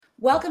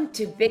Welcome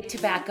to Big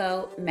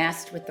Tobacco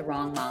Messed with the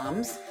Wrong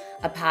Moms,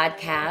 a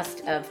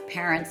podcast of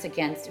Parents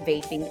Against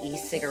Vaping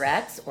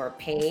E-Cigarettes, or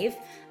PAVE.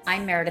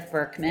 I'm Meredith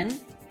Berkman.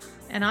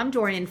 And I'm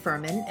Dorian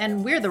Furman,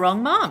 and we're the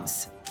wrong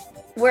moms.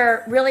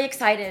 We're really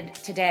excited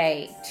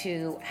today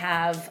to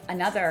have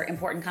another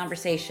important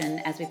conversation,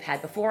 as we've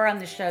had before on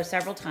the show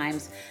several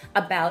times,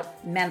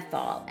 about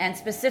menthol, and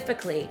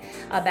specifically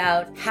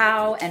about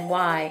how and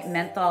why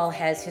menthol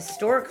has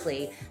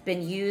historically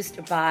been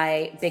used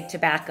by big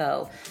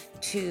tobacco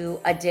to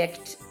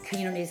addict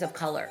communities of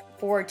color.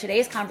 For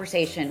today's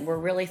conversation, we're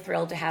really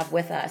thrilled to have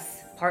with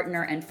us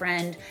partner and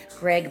friend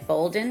Greg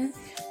Bolden,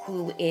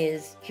 who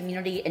is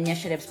Community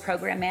Initiatives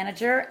Program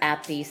Manager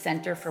at the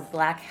Center for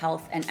Black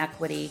Health and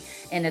Equity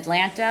in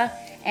Atlanta.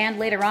 And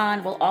later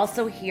on, we'll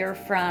also hear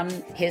from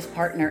his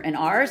partner and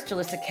ours,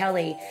 Jalissa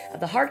Kelly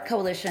of the Heart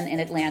Coalition in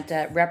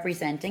Atlanta,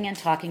 representing and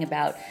talking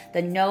about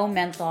the No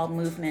Menthol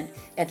Movement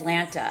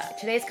Atlanta.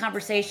 Today's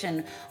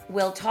conversation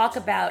will talk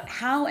about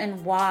how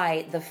and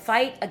why the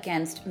fight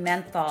against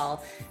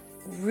menthol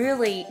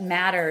really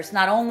matters,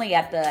 not only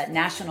at the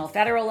national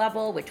federal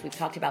level, which we've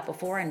talked about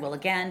before and will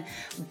again,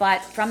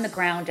 but from the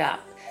ground up.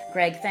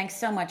 Greg, thanks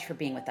so much for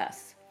being with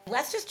us.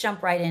 Let's just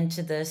jump right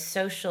into the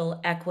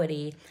social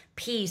equity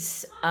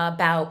piece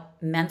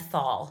about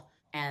menthol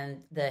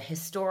and the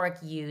historic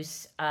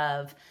use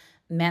of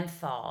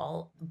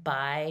menthol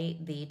by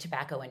the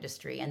tobacco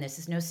industry. And this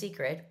is no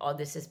secret. All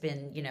this has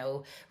been,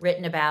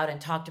 written about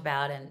and talked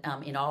about and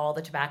in all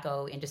the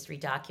tobacco industry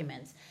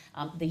documents.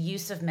 The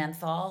use of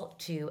menthol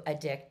to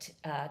addict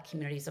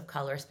communities of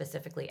color,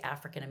 specifically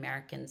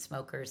African-American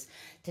smokers,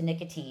 to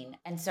nicotine.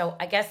 And so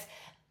I guess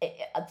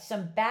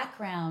some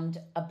background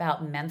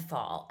about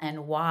menthol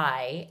and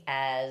why,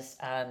 as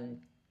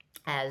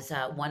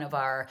one of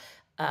our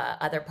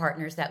other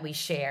partners that we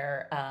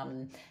share,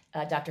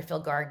 Dr. Phil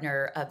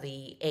Gardner of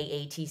the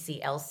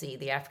AATC-LC,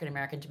 the African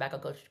American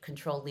Tobacco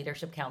Control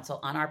Leadership Council,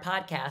 on our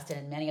podcast and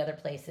in many other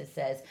places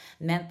says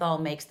menthol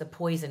makes the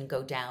poison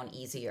go down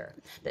easier.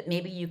 But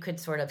maybe you could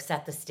sort of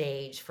set the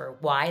stage for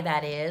why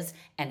that is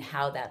and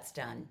how that's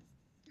done.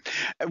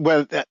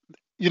 Well,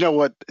 you know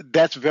what?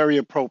 That's very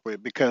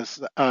appropriate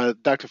because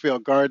Dr. Phil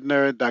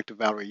Gardner, Dr.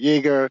 Valerie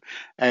Yeager,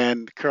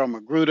 and Carol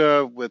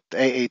Magruder with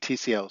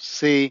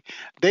AATCLC,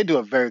 they do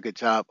a very good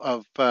job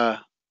of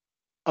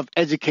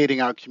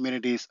educating our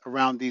communities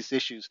around these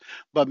issues.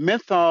 But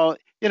menthol,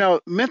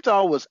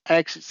 menthol was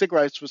actually,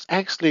 cigarettes was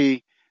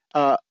actually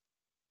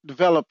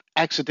developed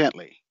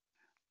accidentally.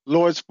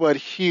 Lord Spud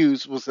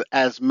Hughes was an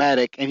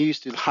asthmatic, and he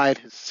used to hide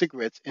his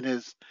cigarettes in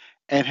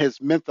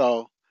his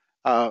menthol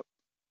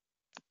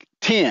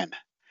tin.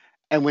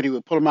 And when he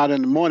would pull them out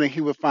in the morning,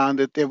 he would find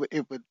that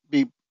it would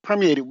be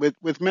permeated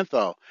with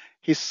menthol.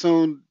 He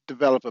soon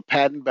developed a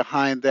patent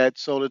behind that,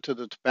 sold it to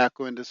the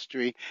tobacco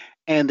industry,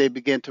 and they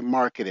began to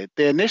market it.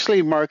 They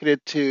initially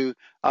marketed to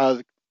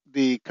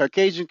the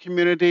Caucasian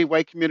community,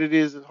 white community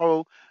as a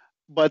whole,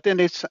 but then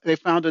they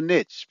found a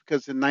niche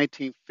because in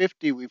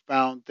 1950 we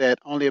found that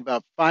only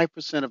about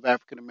 5% of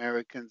African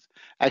Americans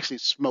actually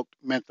smoked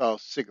menthol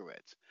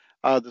cigarettes.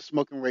 The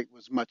smoking rate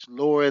was much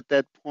lower at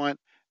that point,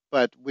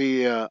 but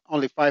we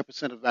only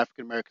 5% of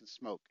African Americans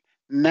smoke.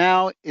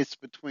 Now it's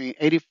between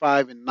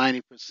 85 and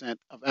 90%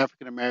 of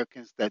African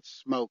Americans that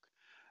smoke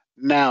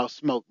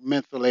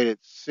mentholated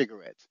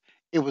cigarettes.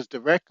 It was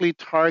directly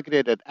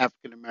targeted at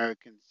African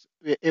Americans.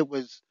 It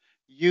was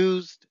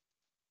used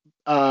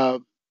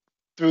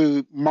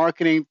through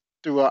marketing,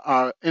 through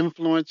our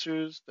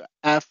influencers, the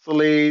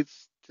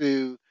athletes,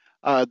 to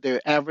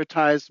their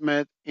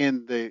advertisement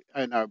in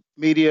our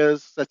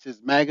medias, such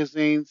as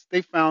magazines.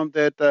 They found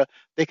that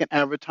they can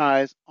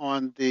advertise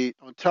on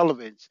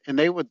television, and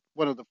they were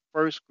one of the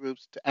first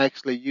groups to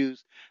actually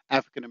use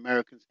African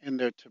Americans in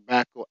their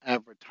tobacco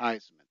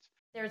advertisements.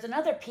 There's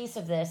another piece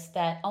of this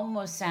that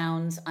almost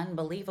sounds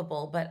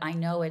unbelievable, but I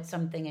know it's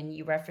something, and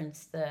you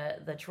referenced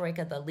the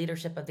Troika, the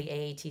leadership of the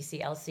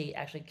AATC-LC.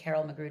 Actually,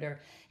 Carol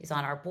Magruder is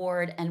on our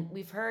board, and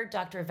we've heard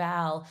Dr.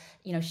 Val,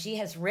 she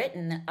has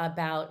written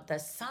about the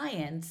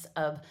science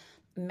of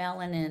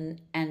melanin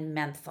and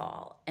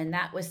menthol, and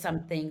that was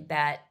something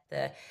that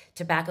the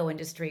tobacco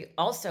industry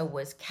also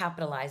was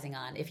capitalizing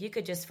on. If you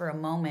could just for a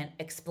moment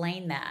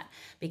explain that,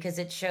 because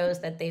it shows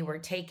that they were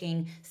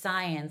taking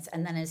science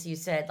and then, as you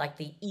said, like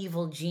the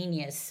evil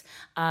genius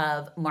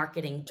of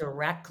marketing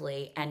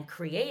directly and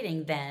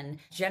creating then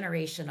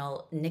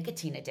generational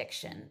nicotine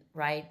addiction,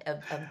 right?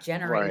 Of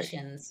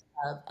generations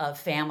of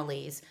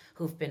families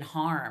who've been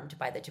harmed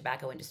by the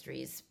tobacco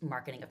industry's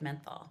marketing of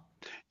menthol.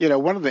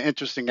 One of the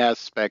interesting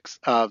aspects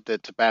of the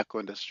tobacco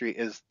industry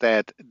is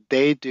that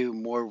they do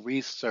more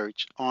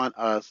research on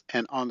us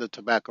and on the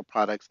tobacco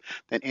products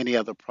than any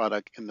other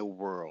product in the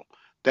world.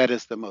 That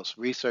is the most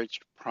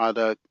researched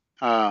product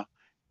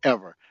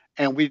ever.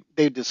 And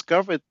they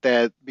discovered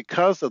that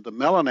because of the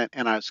melanin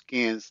in our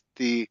skins,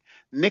 the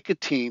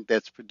nicotine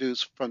that's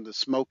produced from the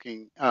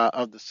smoking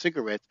of the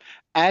cigarettes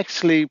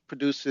actually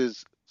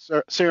produces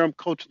serum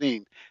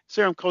cotinine.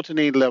 Serum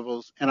cotinine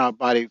levels in our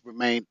body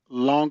remain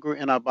longer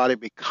in our body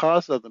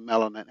because of the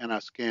melanin in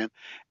our skin,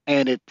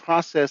 and it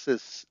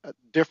processes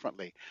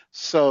differently.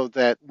 So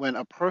that when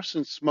a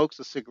person smokes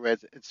a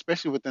cigarette,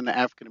 especially within the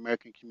African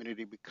American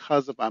community,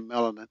 because of our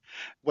melanin,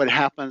 what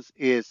happens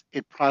is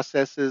it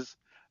processes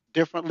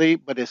differently,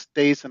 but it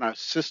stays in our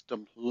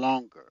system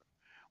longer,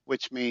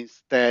 which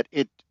means that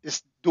it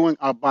is doing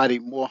our body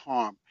more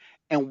harm.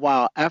 And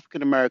while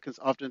African Americans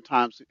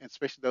oftentimes,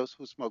 especially those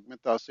who smoke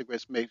menthol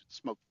cigarettes, may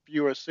smoke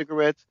fewer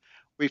cigarettes,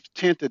 we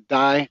tend to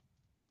die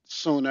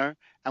sooner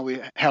and we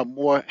have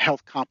more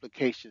health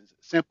complications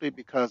simply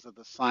because of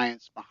the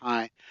science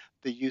behind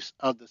the use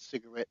of the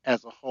cigarette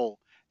as a whole.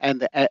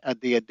 And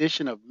the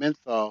addition of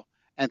menthol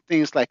and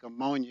things like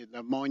ammonia,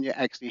 the ammonia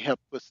actually help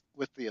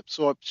with the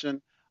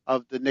absorption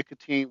of the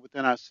nicotine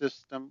within our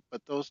system,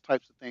 but those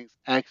types of things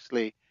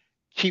actually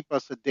keep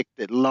us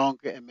addicted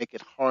longer and make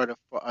it harder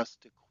for us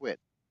to quit.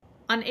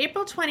 On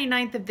April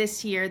 29th of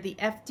this year, the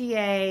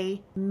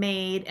FDA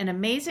made an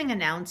amazing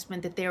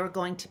announcement that they were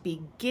going to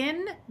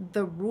begin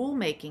the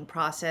rulemaking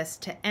process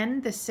to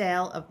end the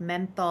sale of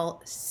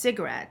menthol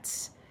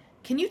cigarettes.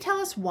 Can you tell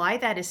us why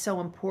that is so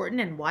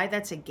important and why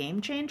that's a game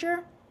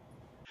changer?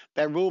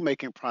 That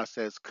rulemaking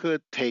process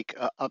could take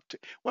up to,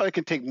 well, it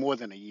can take more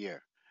than a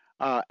year.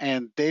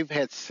 And they've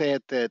had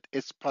said that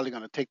it's probably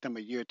going to take them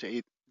a year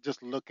to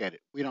just look at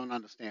it. We don't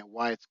understand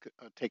why it's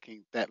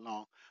taking that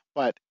long,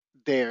 but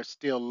they're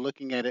still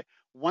looking at it.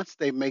 Once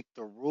they make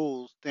the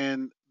rules,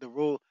 then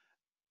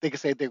they can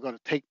say they're going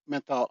to take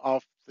menthol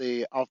off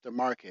the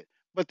market,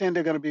 but then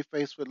they're going to be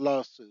faced with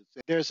lawsuits.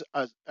 There's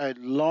a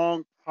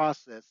long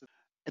process.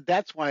 And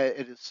that's why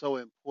it is so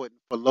important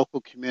for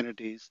local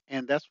communities,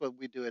 and that's what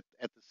we do at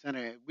the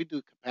center. We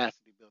do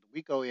capacity building.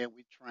 We go in,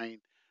 we train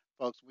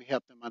folks, we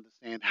help them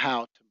understand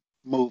how to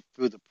move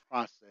through the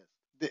process.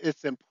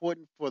 It's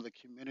important for the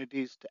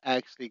communities to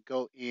actually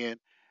go in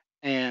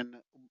and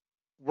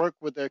work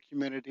with their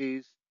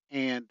communities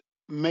and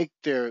make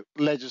their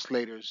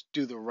legislators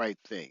do the right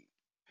thing.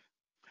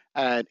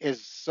 And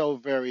it's so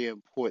very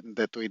important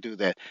that we do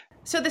that.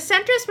 So, the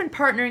center has been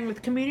partnering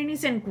with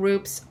communities and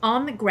groups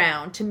on the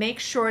ground to make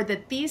sure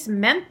that these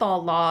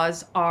menthol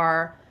laws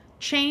are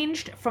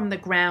changed from the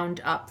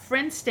ground up. For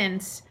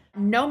instance,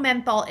 No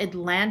Menthol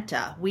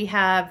Atlanta. We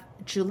have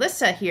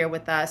Julissa here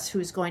with us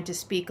who's going to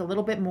speak a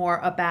little bit more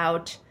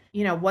about,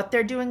 what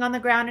they're doing on the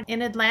ground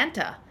in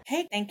Atlanta.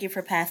 Hey, thank you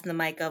for passing the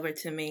mic over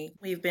to me.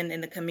 We've been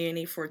in the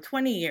community for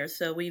 20 years,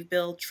 so we've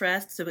built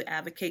trust to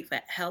advocate for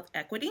health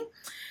equity.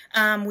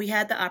 We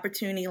had the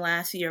opportunity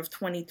last year of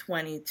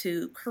 2020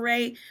 to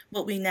create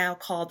what we now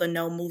call the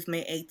No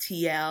Movement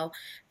ATL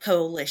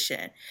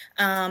Coalition.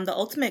 The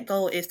ultimate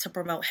goal is to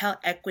promote health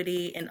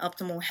equity and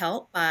optimal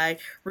health by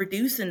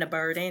reducing the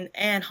burden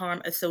and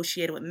harm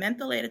associated with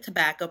mentholated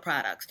tobacco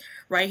products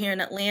right here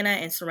in Atlanta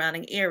and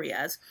surrounding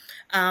areas.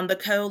 The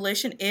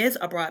coalition is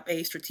a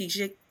broad-based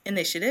strategic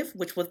initiative,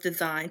 which was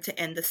designed to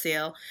end the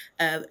sale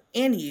of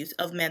and use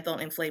of menthol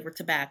and flavored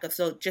tobacco.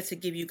 So just to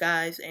give you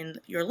guys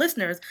and your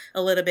listeners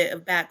a little bit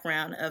of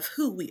background of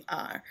who we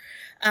are.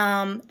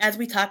 As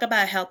we talk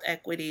about health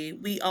equity,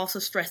 we also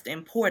stress the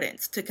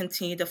importance to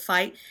continue to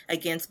fight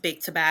against big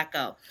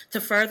tobacco,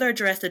 to further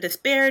address the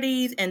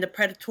disparities and the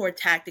predatory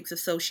tactics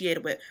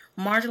associated with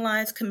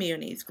marginalized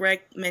communities.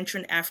 Greg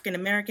mentioned African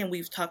American.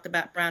 We've talked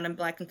about brown and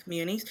black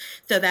communities.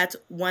 So that's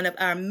one of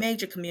our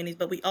major communities,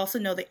 but we also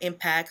know the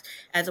impacts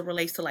as it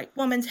relates to like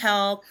women's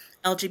health,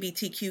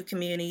 LGBTQ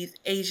communities,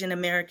 Asian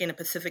American and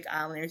Pacific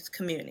Islanders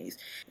communities.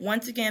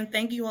 Once again,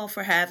 thank you all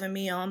for having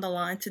me on the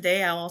line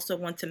today. I also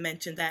want to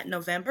mention that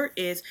November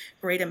is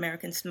Great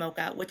American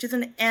Smokeout, which is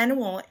an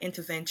annual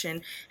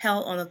intervention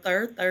held on the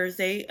third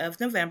Thursday of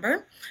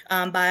November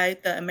by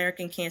the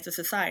American Cancer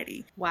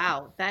Society.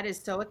 Wow, that is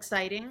so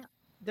exciting.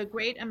 The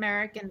Great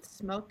American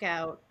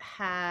Smokeout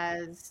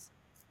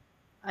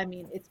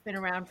it's been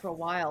around for a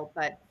while,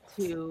 but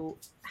to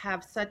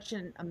have such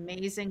an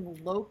amazing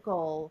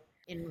local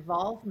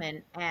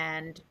involvement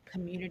and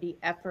community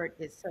effort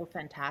is so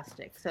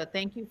fantastic. So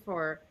thank you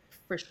for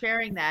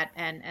sharing that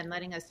and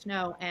letting us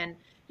know. And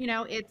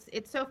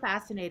it's so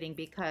fascinating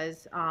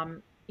because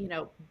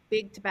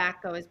big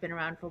tobacco has been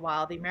around for a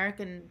while. The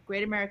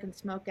Great American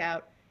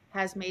Smokeout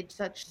has made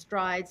such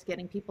strides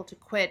getting people to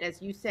quit.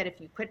 As you said,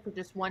 if you quit for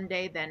just one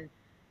day, then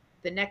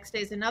the next day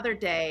is another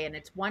day, and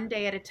it's one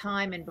day at a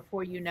time, and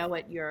before you know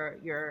it, you're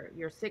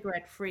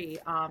cigarette free.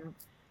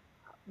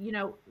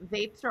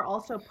 Vapes are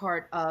also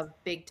part of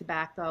big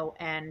tobacco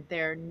and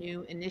their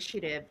new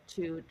initiative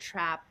to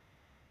trap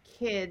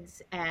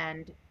kids.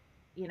 And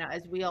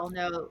as we all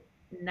know,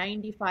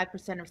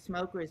 95% of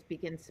smokers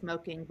begin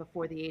smoking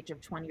before the age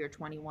of 20 or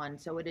 21.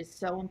 So it is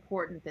so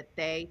important that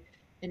they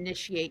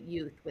initiate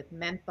youth with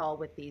menthol,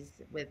 with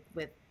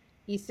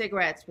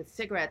e-cigarettes, with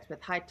cigarettes,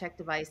 with high-tech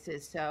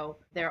devices. So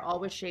they're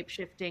always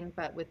shape-shifting,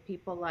 but with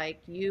people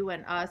like you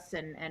and us,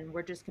 and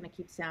we're just going to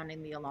keep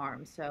sounding the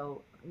alarm.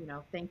 So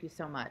thank you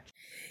so much.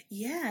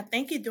 Yeah,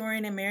 thank you,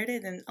 Dorian and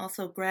Meredith, and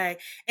also Greg.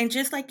 And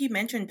just like you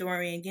mentioned,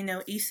 Dorian,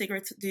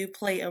 e-cigarettes do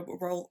play a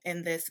role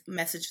in this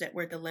message that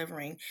we're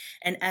delivering.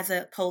 And as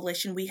a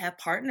coalition, we have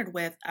partnered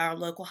with our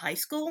local high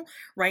school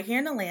right here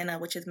in Atlanta,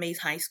 which is Mays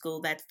High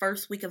School. That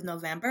first week of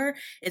November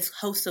is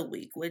HOSA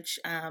Week, which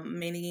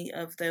many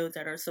of those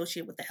that are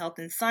associated with the Health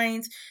and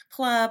Science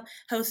Club,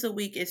 HOSA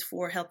Week is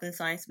for health and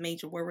science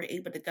major, where we're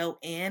able to go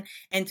in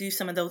and do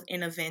some of those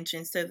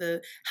interventions so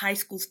the high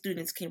school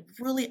students can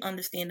really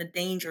understand the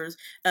dangers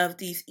of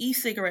these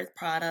e-cigarette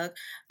products,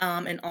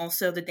 and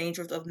also the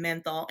dangers of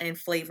menthol and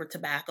flavored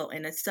tobacco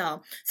in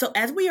itself. So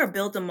as we are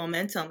building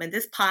momentum, and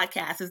this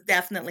podcast is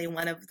definitely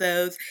one of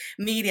those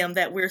medium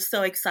that we're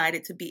so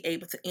excited to be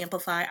able to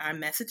amplify our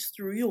message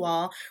through you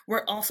all.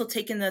 We're also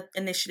taking the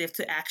initiative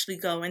to actually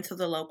go into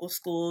the local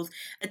schools,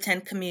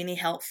 attend community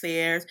health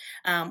fairs.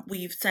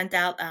 We've sent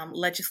out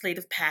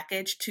legislative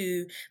package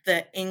to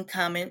the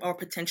incoming or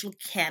potential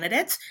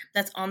candidates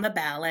that's on the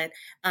ballot,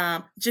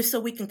 just so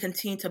we can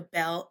continue to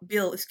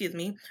build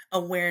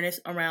awareness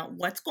around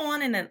what's going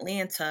on in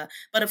Atlanta,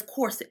 but of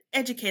course to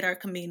educate our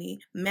community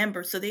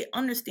members so they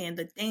understand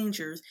the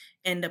dangers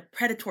and the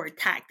predatory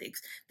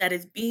tactics that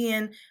is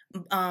being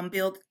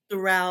built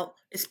throughout,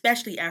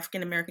 especially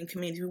African American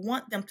communities. We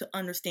want them to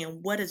understand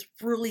what is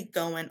really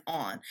going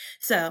on.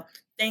 So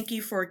thank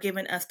you for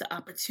giving us the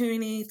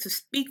opportunity to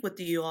speak with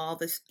you all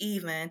this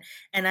evening.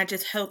 And I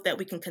just hope that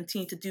we can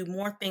continue to do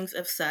more things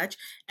of such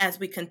as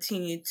we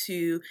continue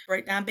to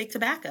break down big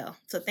tobacco.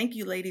 So thank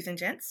you, ladies and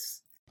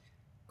gents.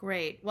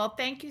 Great. Well,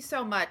 thank you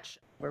so much.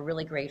 We're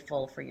really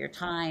grateful for your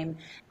time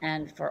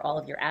and for all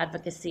of your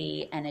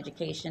advocacy and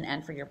education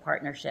and for your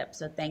partnership.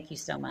 So thank you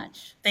so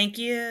much. Thank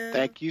you.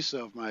 Thank you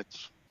so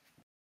much.